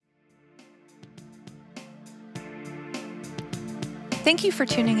Thank you for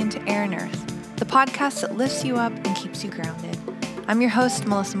tuning into Air and Earth, the podcast that lifts you up and keeps you grounded. I'm your host,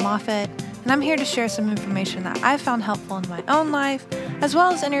 Melissa Moffett, and I'm here to share some information that I've found helpful in my own life, as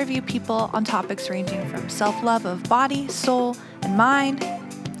well as interview people on topics ranging from self-love of body, soul, and mind,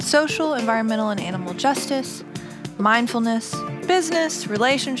 social, environmental, and animal justice, mindfulness, business,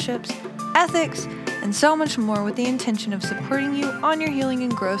 relationships, ethics, and so much more, with the intention of supporting you on your healing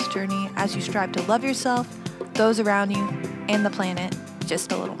and growth journey as you strive to love yourself, those around you, and the planet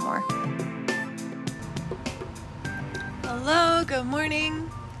just a little more. Hello, good morning.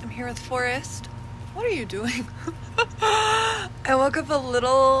 I'm here with Forrest. What are you doing? I woke up a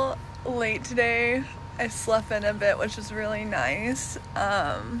little late today. I slept in a bit, which is really nice.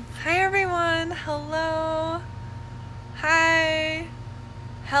 Hi everyone. Hello. Hi.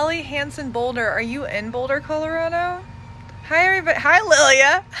 Helly Hansen Boulder. Are you in Boulder, Colorado? Hi everybody. Hi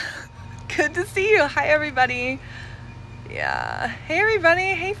Lilia. Good to see you. Hi everybody. Yeah. Hey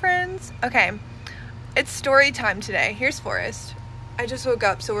everybody. Hey friends. Okay. It's story time today. Here's Forrest. I just woke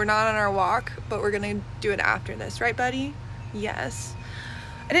up, so we're not on our walk, but we're gonna do it after this, right buddy? Yes.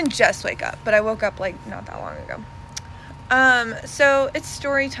 I didn't just wake up, but I woke up like not that long ago. So it's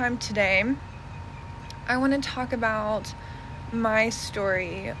story time today. I want to talk about my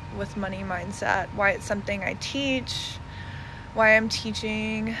story with money mindset, why it's something I teach, why I'm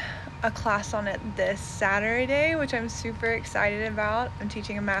teaching a class on it this Saturday, which I'm super excited about. I'm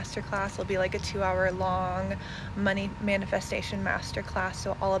teaching a master class. It'll be like a 2-hour long money manifestation master class.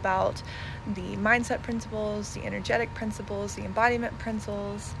 So all about the mindset principles, the energetic principles, the embodiment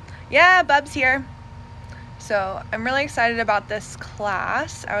principles. Yeah, Bub's here. So I'm really excited about this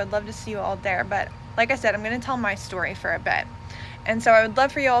class. I would love to see you all there. But like I said, I'm going to tell my story for a bit. And so I would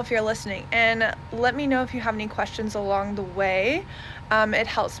love for you all, if you're listening, and let me know if you have any questions along the way. It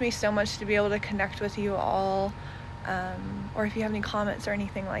helps me so much to be able to connect with you all, or if you have any comments or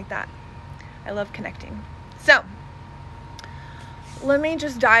anything like that. I love connecting. So let me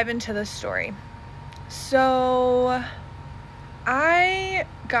just dive into the story. So I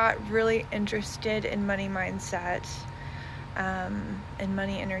got really interested in money mindset, and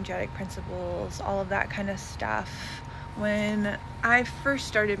money energetic principles, all of that kind of stuff, when I first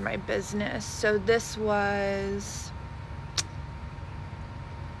started my business. So this was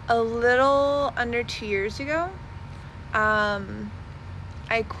a little under 2 years ago.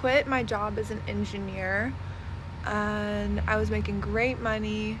 I quit my job as an engineer, and I was making great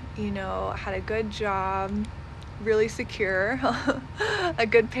money, had a good job, really secure, a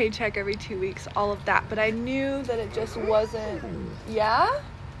good paycheck every 2 weeks, all of that. But I knew that it just wasn't. Yeah?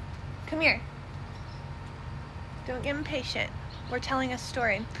 Come here. Don't get impatient. We're telling a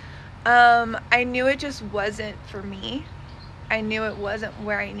story. I knew it just wasn't for me. I knew it wasn't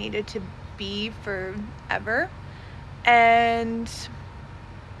where I needed to be forever. And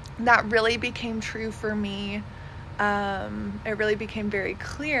that really became true for me. It really became very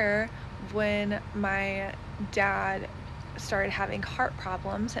clear when my dad started having heart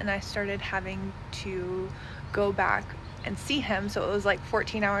problems, and I started having to go back and see him. So it was like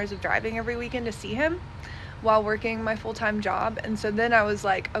 14 hours of driving every weekend to see him while working my full-time job. And so then I was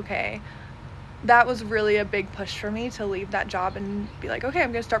like, okay, that was really a big push for me to leave that job and be like, okay,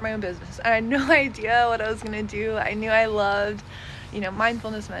 I'm going to start my own business. And I had no idea what I was going to do. I knew I loved,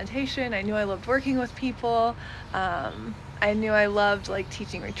 mindfulness meditation. I knew I loved working with people. I knew I loved like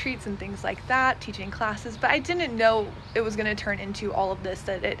teaching retreats and things like that, teaching classes, but I didn't know it was going to turn into all of this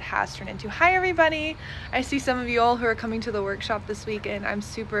that it has turned into. Hi everybody. I see some of you all who are coming to the workshop this weekend. I'm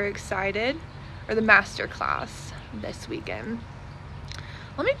super excited. Or the master class this weekend.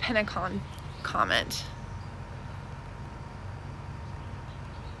 Let me pin a comment.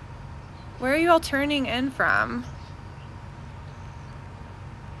 Where are you all turning in from?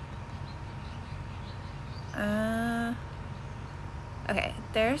 Okay,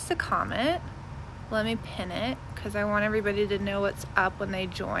 there's the comment. Let me pin it because I want everybody to know what's up when they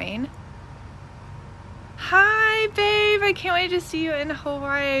join. Hi, babe. I can't wait to see you in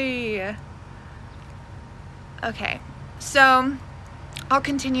Hawaii. Okay, so I'll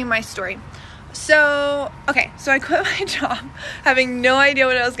continue my story. So I quit my job having no idea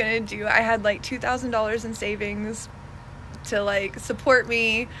what I was going to do. I had like $2,000 in savings to like support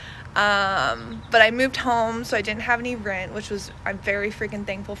me. But I moved home, so I didn't have any rent, which I'm very freaking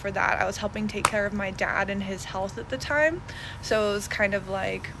thankful for that. I was helping take care of my dad and his health at the time. So it was kind of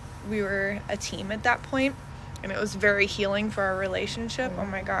like we were a team at that point, and it was very healing for our relationship. Oh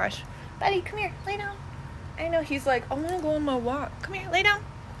my gosh. Buddy, come here, lay down. I know he's like, I want to go on my walk. Come here, lay down.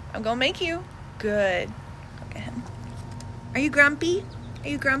 I'm going to make you. Good. Look at him. Are you grumpy?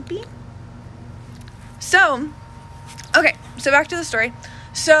 So, Okay, so back to the story.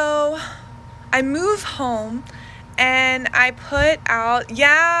 So I move home and I put out,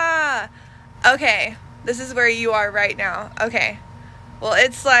 okay, this is where you are right now. Okay, well,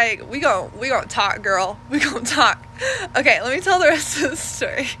 it's like, we gon' talk, girl. We gon' talk. Okay, let me tell the rest of the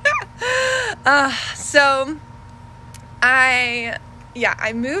story. So I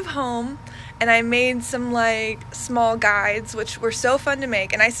move home and I made some like small guides, which were so fun to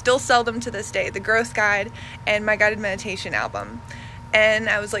make, and I still sell them to this day, the growth guide and my guided meditation album. And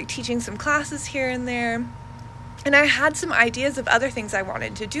I was like teaching some classes here and there. And I had some ideas of other things I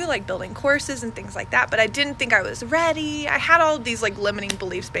wanted to do, like building courses and things like that, but I didn't think I was ready. I had all of these like limiting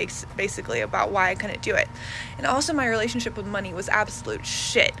beliefs basically about why I couldn't do it. And also my relationship with money was absolute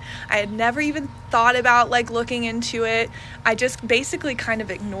shit. I had never even thought about like looking into it. I just basically kind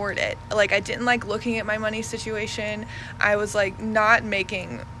of ignored it. Like I didn't like looking at my money situation. I was like not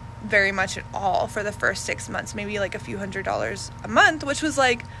making very much at all for the first 6 months, maybe like a few $100s a month, which was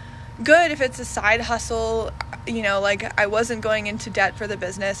like good if it's a side hustle. You know, like I wasn't going into debt for the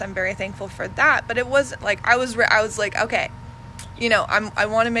business. I'm very thankful for that. But it wasn't like I was like, okay, you know, I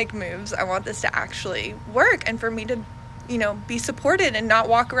want to make moves. I want this to actually work, and for me to, you know, be supported and not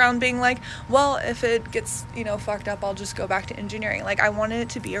walk around being like, well, if it gets, you know, fucked up, I'll just go back to engineering. Like I wanted it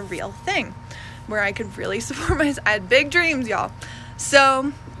to be a real thing where I could really support myself. I had big dreams, y'all.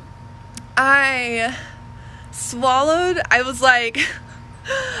 So I was like,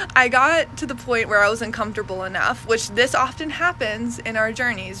 I got to the point where I wasn't comfortable enough, which this often happens in our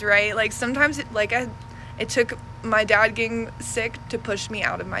journeys, right? Like sometimes it took my dad getting sick to push me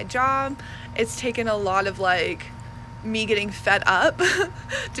out of my job. It's taken a lot of like me getting fed up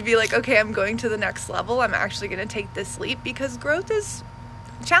to be like, okay, I'm going to the next level. I'm actually going to take this leap, because growth is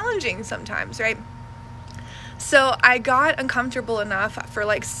challenging sometimes, right? So I got uncomfortable enough for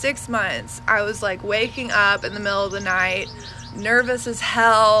like 6 months. I was like waking up in the middle of the night, nervous as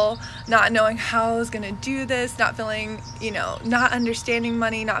hell, not knowing how I was going to do this, not feeling, you know, not understanding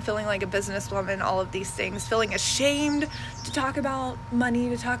money, not feeling like a businesswoman, all of these things, feeling ashamed to talk about money,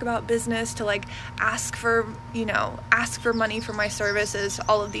 to talk about business, to like ask for money for my services,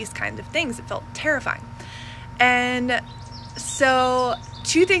 all of these kinds of things. It felt terrifying. And so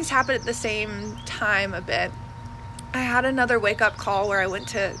 2 things happened at the same time a bit. I had another wake-up call where I went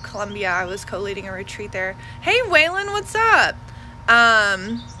to Colombia. I was co-leading a retreat there. Hey, Waylon, what's up?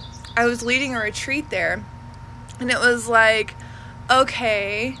 I was leading a retreat there, and it was like,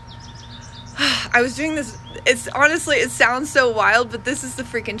 okay, I was doing this. It's honestly, it sounds so wild, but this is the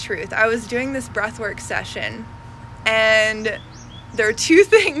freaking truth. I was doing this breathwork session, and there are 2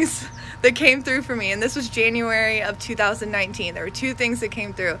 things that came through for me, and this was January of 2019. There were 2 things that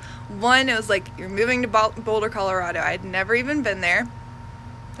came through. One, it was like, you're moving to Boulder, Colorado. I had never even been there.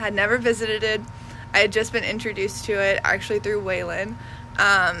 I had never visited it. I had just been introduced to it, actually through Waylon.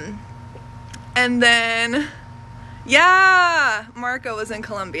 And then, Marco was in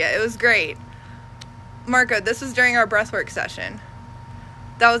Colombia. It was great. Marco, this was during our breathwork session.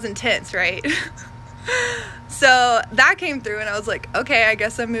 That was intense, right? So that came through, and I was like, okay, I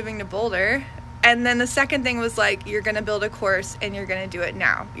guess I'm moving to Boulder. And then the second thing was like, you're going to build a course, and you're going to do it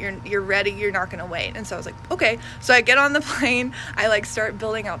now. You're ready. You're not going to wait. And so I was like, okay. So I get on the plane. I like start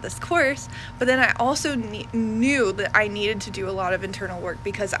building out this course. But then I also knew that I needed to do a lot of internal work,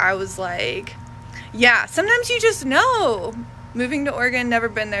 because I was like, sometimes you just know. Moving to Oregon, never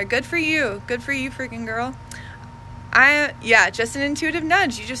been there. Good for you. Good for you, freaking girl. Just an intuitive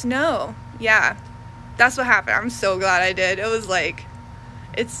nudge. You just know. Yeah. That's what happened. I'm so glad I did. It was like,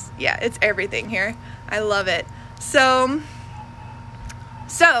 it's everything here. I love it. So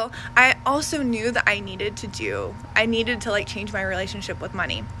I also knew that I needed to like change my relationship with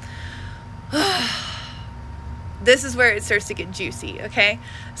money. This is where it starts to get juicy, okay?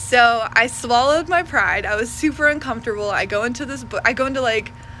 So I swallowed my pride. I was super uncomfortable. I go into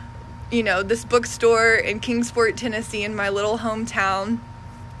like, you know, this bookstore in Kingsport, Tennessee, in my little hometown.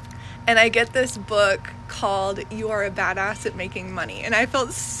 And I get this book called You Are a Badass at Making Money. And I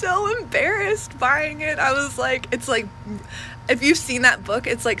felt so embarrassed buying it. I was like, it's like, if you've seen that book,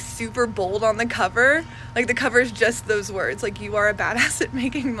 it's like super bold on the cover. Like the cover is just those words, like, you are a badass at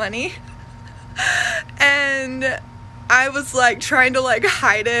making money. And I was like trying to like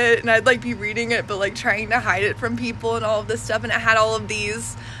hide it, and I'd like be reading it, but like trying to hide it from people and all of this stuff. And it had all of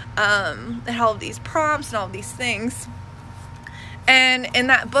these prompts and all of these things. And in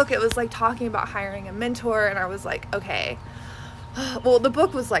that book, it was like talking about hiring a mentor, and I was like, okay. Well, the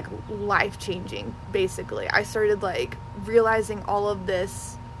book was like life-changing, basically. I started like realizing all of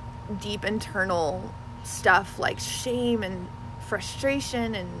this deep internal stuff, like shame and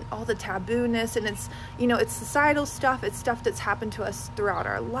frustration and all the taboo-ness, and it's, you know, it's societal stuff, it's stuff that's happened to us throughout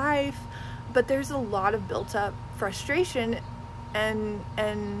our life, but there's a lot of built up frustration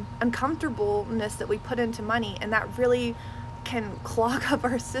and uncomfortableness that we put into money, and that really can clog up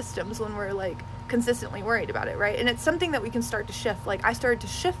our systems when we're like consistently worried about it, right? And it's something that we can start to shift. Like, I started to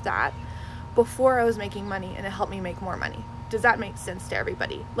shift that before I was making money, and it helped me make more money. Does that make sense to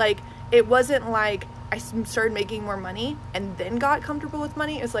everybody? Like, it wasn't like I started making more money and then got comfortable with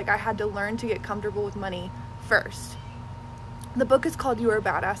money. It's like I had to learn to get comfortable with money first. The book is called You Are a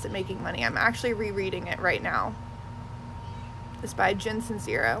Badass at Making Money. I'm actually rereading it right now. It's by Jen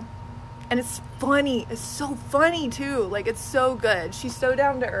Sincero. And it's funny. It's so funny too. Like, it's so good. She's so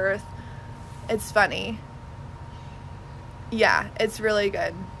down to earth. It's funny. Yeah, it's really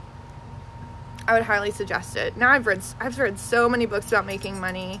good. I would highly suggest it. Now I've read so many books about making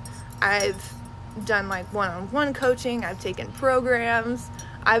money. I've done like one-on-one coaching. I've taken programs.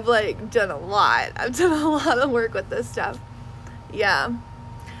 I've like done a lot. I've done a lot of work with this stuff. Yeah.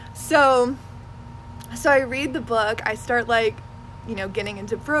 So I read the book. I start like, you know, getting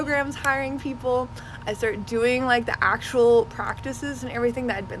into programs, hiring people. I start doing like the actual practices and everything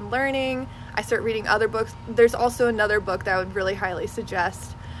that I'd been learning. I start reading other books. There's also another book that I would really highly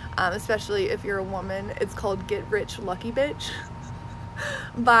suggest, especially if you're a woman. It's called Get Rich Lucky Bitch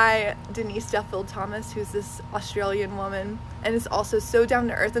by Denise Duffield Thomas, who's this Australian woman, and it's also so down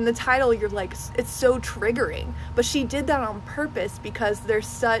to earth. And the title, you're like, it's so triggering, but she did that on purpose because there's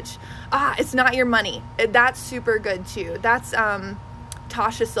such it's not your money. That's super good too. That's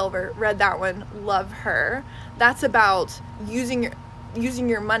Tasha Silver, read that one, love her. That's about using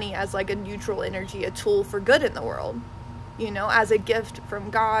your money as like a neutral energy, a tool for good in the world, you know, as a gift from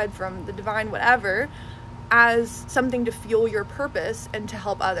God, from the divine, whatever, as something to fuel your purpose and to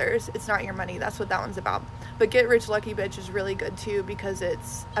help others. It's not your money. That's what that one's about. But Get Rich Lucky Bitch is really good too, because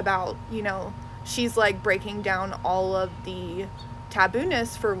it's about, you know, she's like breaking down all of the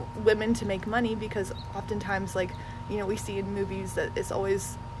taboo-ness for women to make money, because oftentimes, like, you know, we see in movies that it's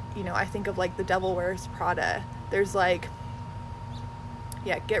always, you know, I think of like The Devil Wears Prada. There's like,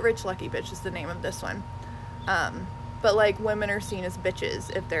 yeah, Get Rich Lucky Bitch is the name of this one. But like, women are seen as bitches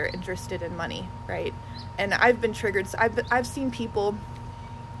if they're interested in money, right? And I've been triggered. So I've seen people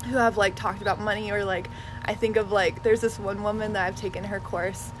who have like talked about money, or like, I think of like, there's this one woman that I've taken her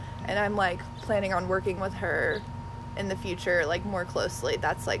course, and I'm like planning on working with her in the future, like more closely.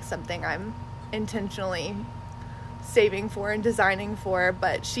 That's like something I'm intentionally saving for and designing for.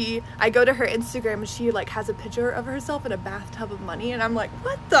 But I go to her Instagram, and she like has a picture of herself in a bathtub of money, and I'm like,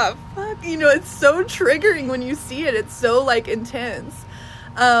 what the fuck? You know, it's so triggering when you see it. It's so like intense.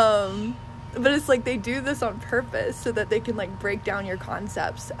 But it's like they do this on purpose so that they can like break down your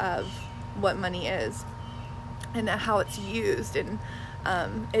concepts of what money is and how it's used, and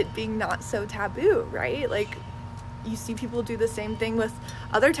it being not so taboo, right? Like, you see people do the same thing with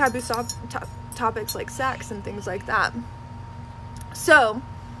other taboo topics like sex and things like that. So,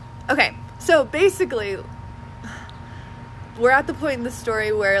 okay, so basically, we're at the point in the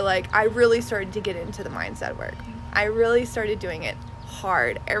story where like I really started to get into the mindset work. I really started doing it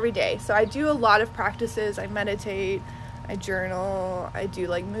hard every day. So I do a lot of practices. I meditate, I journal, I do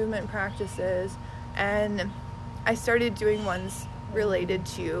like movement practices, and I started doing ones related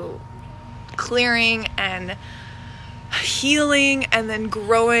to clearing and healing, and then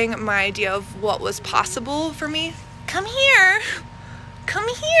growing my idea of what was possible for me. Come here. Come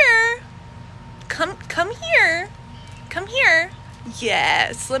here. Come here. Come here.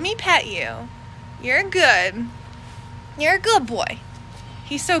 Yes, let me pet you. You're good. You're a good boy.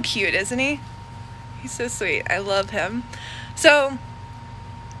 He's so cute, isn't he? He's so sweet. I love him. So,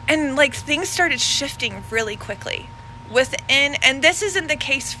 and like, things started shifting really quickly within, and this isn't the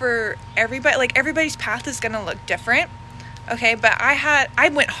case for everybody. Like, everybody's path is going to look different. Okay. But I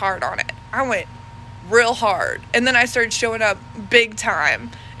went hard on it. I went real hard. And then I started showing up big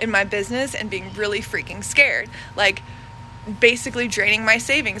time in my business and being really freaking scared. Like, basically draining my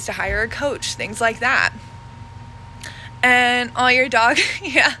savings to hire a coach, things like that. And all your dog,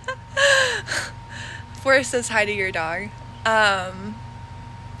 yeah. Forrest says hi to your dog. I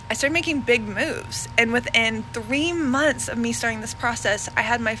started making big moves. And within 3 months of me starting this process, I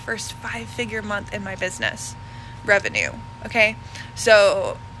had my first 5-figure month in my business revenue. Okay.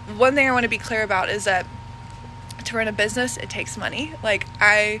 So one thing I want to be clear about is that to run a business, it takes money. Like,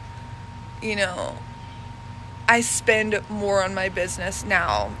 I spend more on my business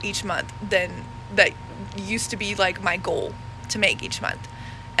now each month than that used to be like my goal to make each month.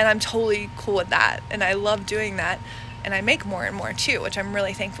 And I'm totally cool with that. And I love doing that. And I make more and more too, which I'm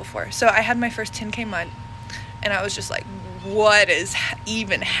really thankful for. So I had my first 10K month, and I was just like what is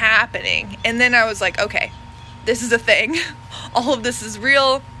even happening? And then I was like, okay, this is a thing. All of this is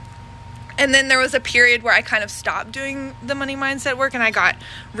real. And then there was a period where I kind of stopped doing the money mindset work, and I got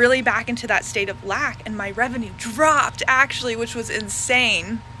really back into that state of lack, and my revenue dropped actually, which was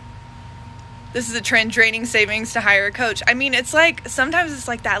insane. This is a trend, draining savings to hire a coach. I mean, it's like, sometimes it's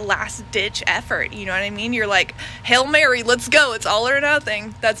like that last ditch effort. You know what I mean? You're like, Hail Mary, let's go. It's all or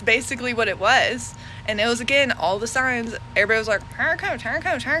nothing. That's basically what it was. And it was, again, all the signs. Everybody was like, hire a coach, hire a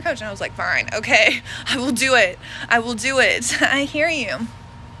coach, hire a coach. And I was like, fine, okay, I will do it. I will do it. I hear you.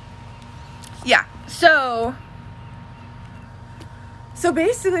 Yeah. So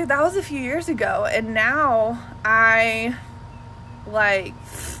basically that was a few years ago. And now I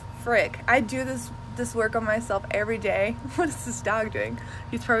do this work on myself every day. What is this dog doing?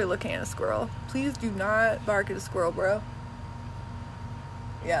 He's probably looking at a squirrel. Please do not bark at a squirrel, bro.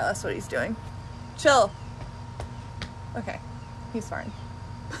 Yeah, that's what he's doing. Chill. Okay, he's fine.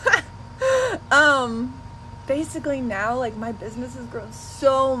 Basically now, like, my business has grown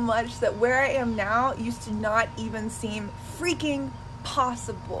so much that where I am now used to not even seem freaking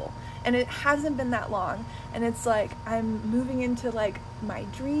possible. And it hasn't been that long. And it's like, I'm moving into like my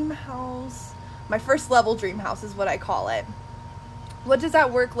dream house. My first level dream house is what I call it. What does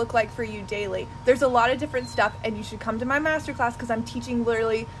that work look like for you daily? There's a lot of different stuff, and you should come to my masterclass because I'm teaching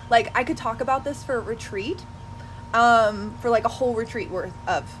literally, like, I could talk about this for a retreat, for like a whole retreat worth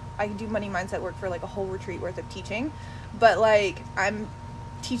of, I can do money mindset work for like a whole retreat worth of teaching, but like, I'm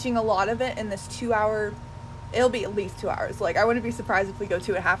teaching a lot of it in this 2-hour, it'll be at least 2 hours. Like, I wouldn't be surprised if we go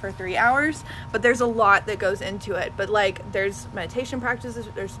 2.5 or 3 hours, but there's a lot that goes into it. But like, there's meditation practices,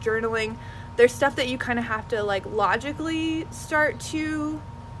 there's journaling, there's stuff that you kind of have to like logically start to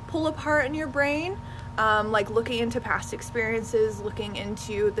pull apart in your brain. Like looking into past experiences, looking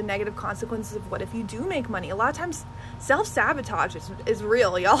into the negative consequences of what if you do make money. A lot of times self-sabotage is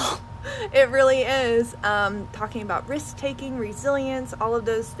real, y'all. It really is. Talking about risk-taking, resilience, all of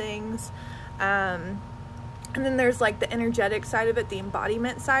those things. And then there's like the energetic side of it, the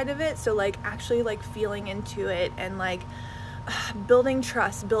embodiment side of it. So like actually like feeling into it and like building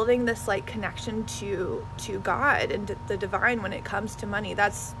trust, building this like connection to God and the divine when it comes to money.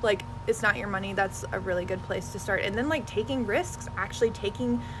 That's like, it's not your money. That's a really good place to start. And then like taking risks, actually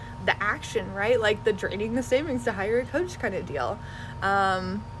taking the action, right? Like the draining the savings to hire a coach kind of deal.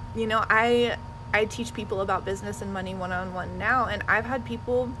 You know, I teach people about business and money one-on-one now, and I've had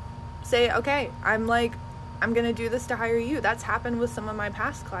people say, okay, I'm going to do this to hire you. That's happened with some of my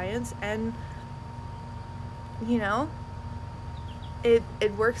past clients, and you know, it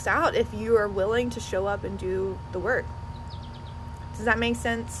works out if you are willing to show up and do the work. Does that make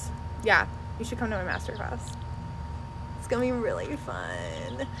sense? Yeah, you should come to my masterclass. It's gonna be really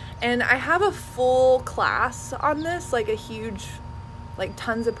fun. And I have a full class on this, like a huge, like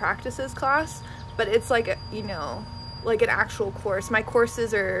tons of practices class, but it's like, you know, like an actual course. My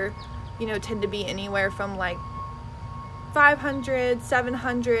courses are, you know, tend to be anywhere from like $500,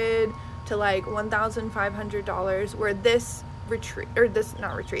 $700 to like $1,500, where this retreat, or this,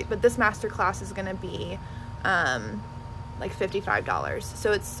 not retreat, but this masterclass is going to be like $55.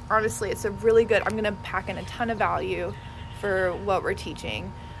 So it's honestly, it's a really good, I'm going to pack in a ton of value for what we're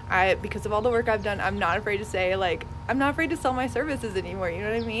teaching. Because of all the work I've done, I'm not afraid to say, like, I'm not afraid to sell my services anymore. You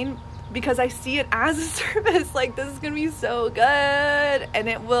know what I mean? Because I see it as a service. Like, this is going to be so good. And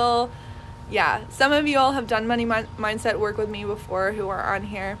it will, yeah. Some of you all have done money mindset work with me before who are on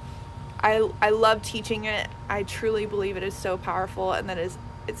here. I love teaching it. I truly believe it is so powerful, and that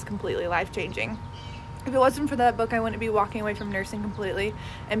it's completely life-changing. If it wasn't for that book, I wouldn't be walking away from nursing completely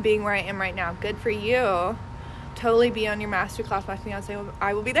and being where I am right now. Good for you. Totally be on your masterclass. My fiance,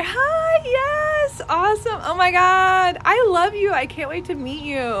 I will be there. Hi, yes, awesome. Oh my God, I love you. I can't wait to meet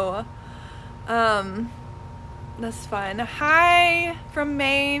you. That's fun. Hi from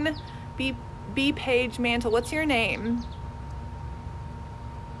Maine, B Page Mantle. What's your name?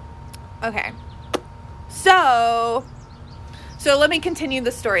 Okay, so let me continue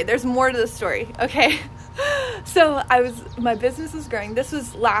the story. There's more to the story. Okay. So my business was growing. This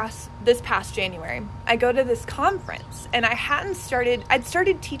was this past January. I go to this conference, and I'd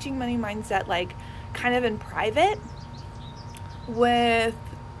started teaching money mindset, like kind of in private with,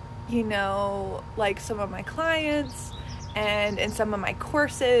 you know, like some of my clients and in some of my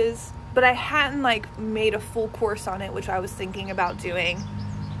courses, but I hadn't like made a full course on it, which I was thinking about doing.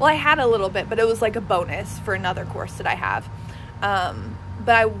 Well, I had a little bit, but it was like a bonus for another course that I have.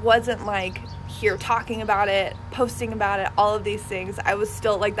 But I wasn't like here talking about it, posting about it, all of these things. I was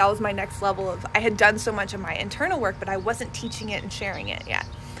still like, that was my next level of, I had done so much of my internal work, but I wasn't teaching it and sharing it yet.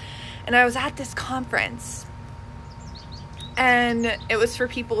 And I was at this conference, And it was for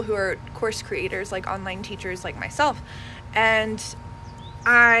people who are course creators, like online teachers like myself. And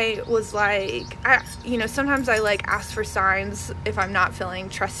I was like, sometimes I like ask for signs if I'm not feeling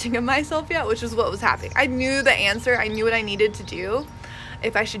trusting of myself yet, which is what was happening. I knew the answer. I knew what I needed to do,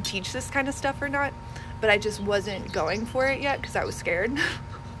 if I should teach this kind of stuff or not, but I just wasn't going for it yet because I was scared,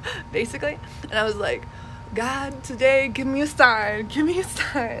 basically. And I was like, God, today, give me a sign.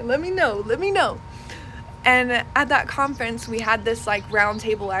 Let me know. And at that conference, we had this like round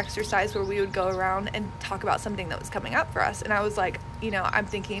table exercise where we would go around and talk about something that was coming up for us. And I was like, I'm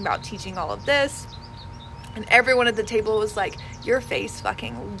thinking about teaching all of this. And everyone at the table was like, your face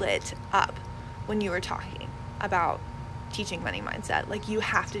fucking lit up when you were talking about teaching money mindset. Like, you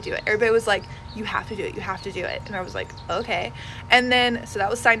have to do it. Everybody was like, you have to do it. And I was like, okay. And then, so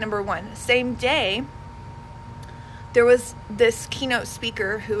that was sign number 1. Same day, there was this keynote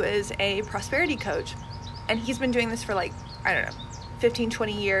speaker who is a prosperity coach. And he's been doing this for 15,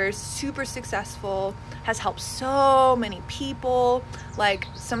 20 years, super successful, has helped so many people. Like,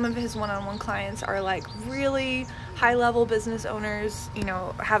 some of his one-on-one clients are like really high-level business owners,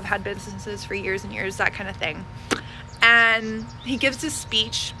 have had businesses for years and years, that kind of thing. And he gives this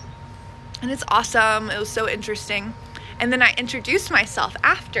speech, and it's awesome. It was so interesting. And then I introduced myself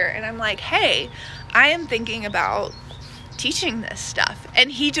after, and I'm like, hey, I am thinking about teaching this stuff.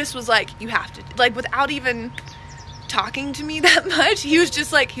 And he just was like, you have to, like, without even talking to me that much, he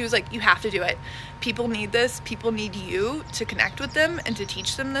was like, you have to do it. People need this. People need you to connect with them and to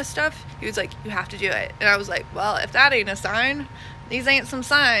teach them this stuff. He was like, you have to do it. And I was like, well, if that ain't a sign, these ain't some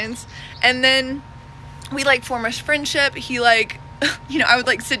signs. And then we like form a friendship. He like, I would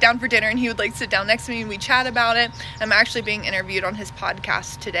like sit down for dinner and he would like sit down next to me and we chat about it. I'm actually being interviewed on his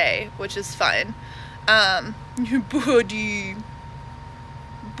podcast today, which is fun. Buddy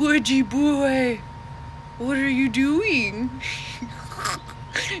boy, what are you doing?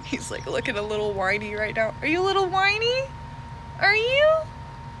 He's like looking a little whiny right now. Are you a little whiny? Are you?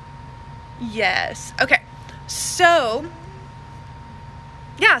 Yes. Okay. So,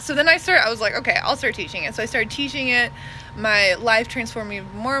 yeah, so then I was like, okay, I'll start teaching it. So I started teaching it. My life transformed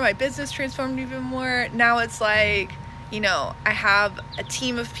even more. My business transformed even more. Now it's like, I have a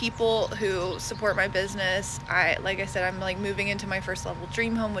team of people who support my business. Like I said, I'm like moving into my first level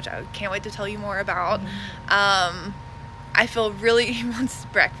dream home, which I can't wait to tell you more about. I feel really, he wants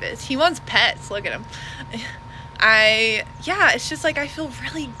breakfast. He wants pets. Look at him. It's just like, I feel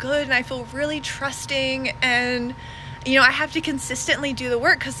really good and I feel really trusting, and, I have to consistently do the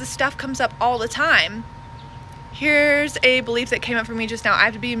work because the stuff comes up all the time. Here's a belief that came up for me just now. I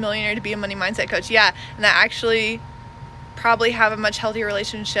have to be a millionaire to be a money mindset coach. Yeah. And that actually probably have a much healthier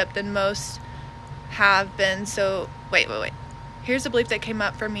relationship than most have been. So wait. Here's a belief that came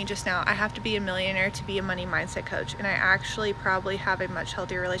up for me just now. I have to be a millionaire to be a money mindset coach. And I actually probably have a much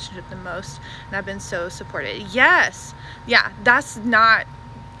healthier relationship than most. And I've been so supported. Yes. Yeah.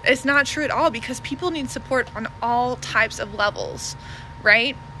 It's not true at all, because people need support on all types of levels,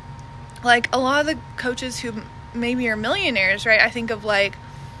 right? Like, a lot of the coaches who maybe are millionaires, right? I think of like,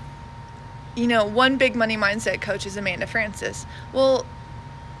 one big money mindset coach is Amanda Francis. Well,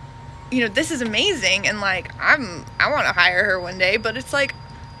 this is amazing. And like, I want to hire her one day, but it's like,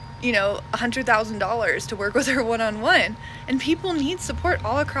 $100,000 to work with her one-on-one, and people need support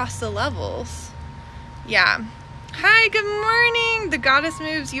all across the levels. Yeah. Hi, good morning. The goddess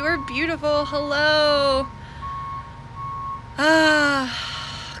moves. You are beautiful. Hello.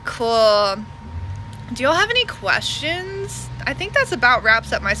 Cool. Do y'all have any questions? I think that's about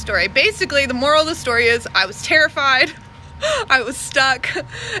wraps up my story. Basically, the moral of the story is I was terrified. I was stuck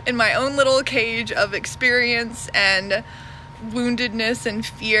in my own little cage of experience and woundedness and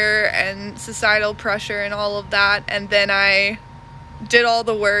fear and societal pressure and all of that. And then I did all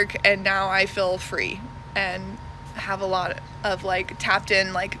the work, and now I feel free and have a lot of like tapped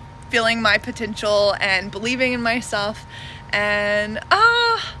in, like feeling my potential and believing in myself. And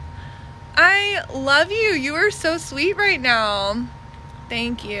I love you. You are so sweet right now.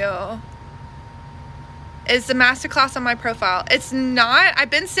 Thank you. Is the masterclass on my profile? It's not. I've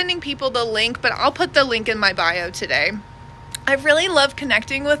been sending people the link, but I'll put the link in my bio today. I really love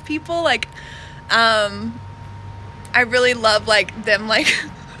connecting with people. Like, I really love like them like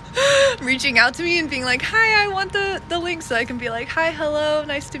reaching out to me and being like, hi, I want the link, so I can be like, hi, hello,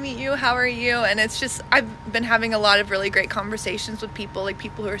 nice to meet you, how are you? And it's just, I've been having a lot of really great conversations with people, like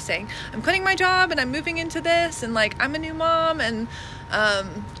people who are saying, I'm quitting my job and I'm moving into this, and like, I'm a new mom, and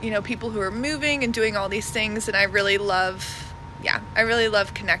people who are moving and doing all these things. And I really love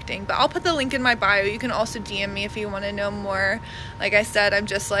connecting. But I'll put the link in my bio. You can also DM me if you want to know more. Like I said, I'm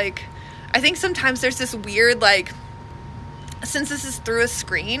just like, I think sometimes there's this weird like since this is through a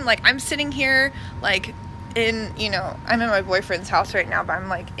screen, like, I'm sitting here, like, I'm in my boyfriend's house right now, but I'm,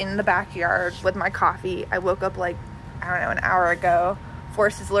 like, in the backyard with my coffee. I woke up, like, I don't know, an hour ago.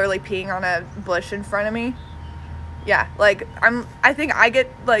 Forrest is literally peeing on a bush in front of me. Yeah, like, I think I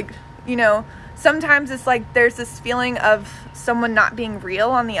get, like, sometimes it's like there's this feeling of someone not being real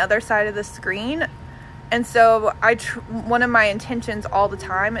on the other side of the screen. And so one of my intentions all the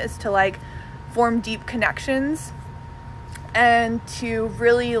time is to, like, form deep connections and to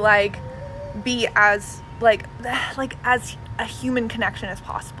really, like, be as, like as a human connection as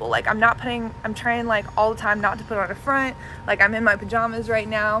possible. Like, I'm trying, like, all the time not to put on a front. Like, I'm in my pajamas right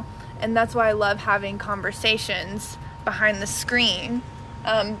now, and that's why I love having conversations behind the screen,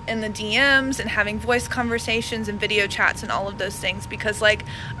 in the DMs, and having voice conversations and video chats and all of those things, because, like,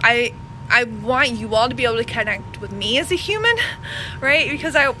 I want you all to be able to connect with me as a human, right?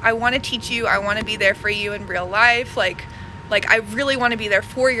 Because I want to teach you. I want to be there for you in real life. Like I really want to be there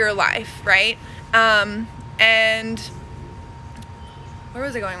for your life, right? And where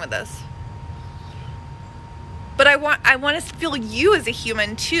was I going with this? But I want to feel you as a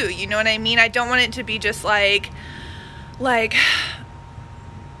human too. You know what I mean? I don't want it to be just like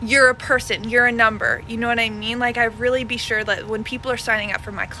you're a person, you're a number. You know what I mean? Like, I really be sure that when people are signing up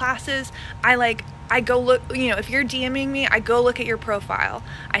for my classes, I go look, if you're DMing me, I go look at your profile.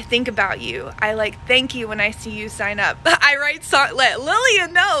 I think about you. I, like, thank you when I see you sign up. I write songs. Lilia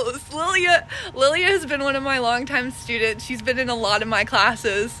knows. Lilia has been one of my longtime students. She's been in a lot of my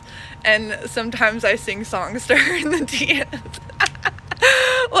classes, and sometimes I sing songs to her in the DMs.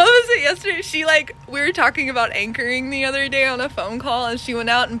 What was it yesterday? We were talking about anchoring the other day on a phone call, and she went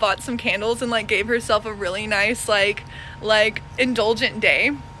out and bought some candles and, like, gave herself a really nice, like indulgent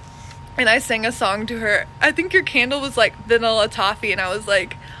day. And I sang a song to her. I think your candle was, like, vanilla toffee, and I was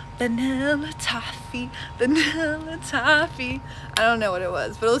like, vanilla toffee, vanilla toffee. I don't know what it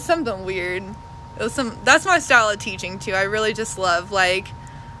was, but it was something weird. That's my style of teaching too. I really just love, like,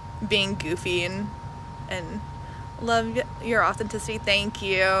 being goofy and love your authenticity. Thank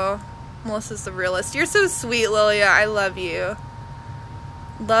you. Melissa's the realist. You're so sweet, Lilia. I love you.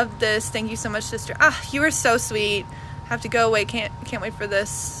 Love this. Thank you so much, sister. You are so sweet. Have to go away. Can't wait for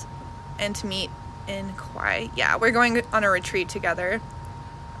this and to meet in Kauai. Yeah, we're going on a retreat together.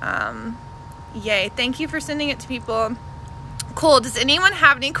 Yay. Thank you for sending it to people. Cool. Does anyone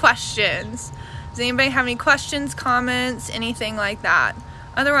have any questions? Does anybody have any questions, comments, anything like that?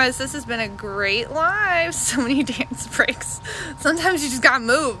 Otherwise, this has been a great live. So many dance breaks. Sometimes you just gotta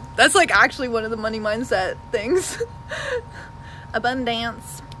move. That's, like, actually one of the money mindset things.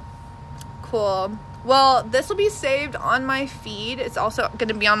 Abundance. Cool. Well, this will be saved on my feed. It's also going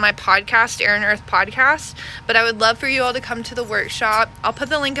to be on my podcast, Air and Earth Podcast. But I would love for you all to come to the workshop. I'll put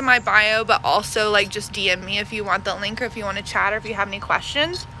the link in my bio, but also, like, just DM me if you want the link, or if you want to chat, or if you have any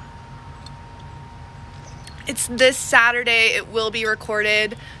questions. It's this Saturday. It will be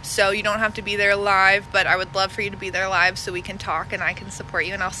recorded, so you don't have to be there live, but I would love for you to be there live so we can talk and I can support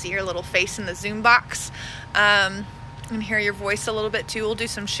you, and I'll see your little face in the Zoom box, and hear your voice a little bit too. We'll do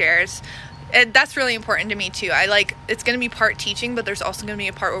some shares. And that's really important to me too. It's going to be part teaching, but there's also going to be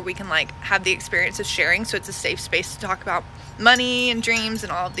a part where we can, like, have the experience of sharing, so it's a safe space to talk about money and dreams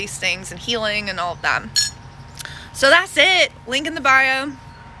and all of these things and healing and all of that. So that's it. Link in the bio.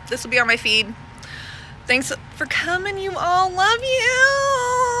 This will be on my feed. Thanks for coming, you all. Love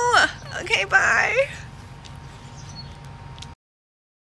you. Okay, bye.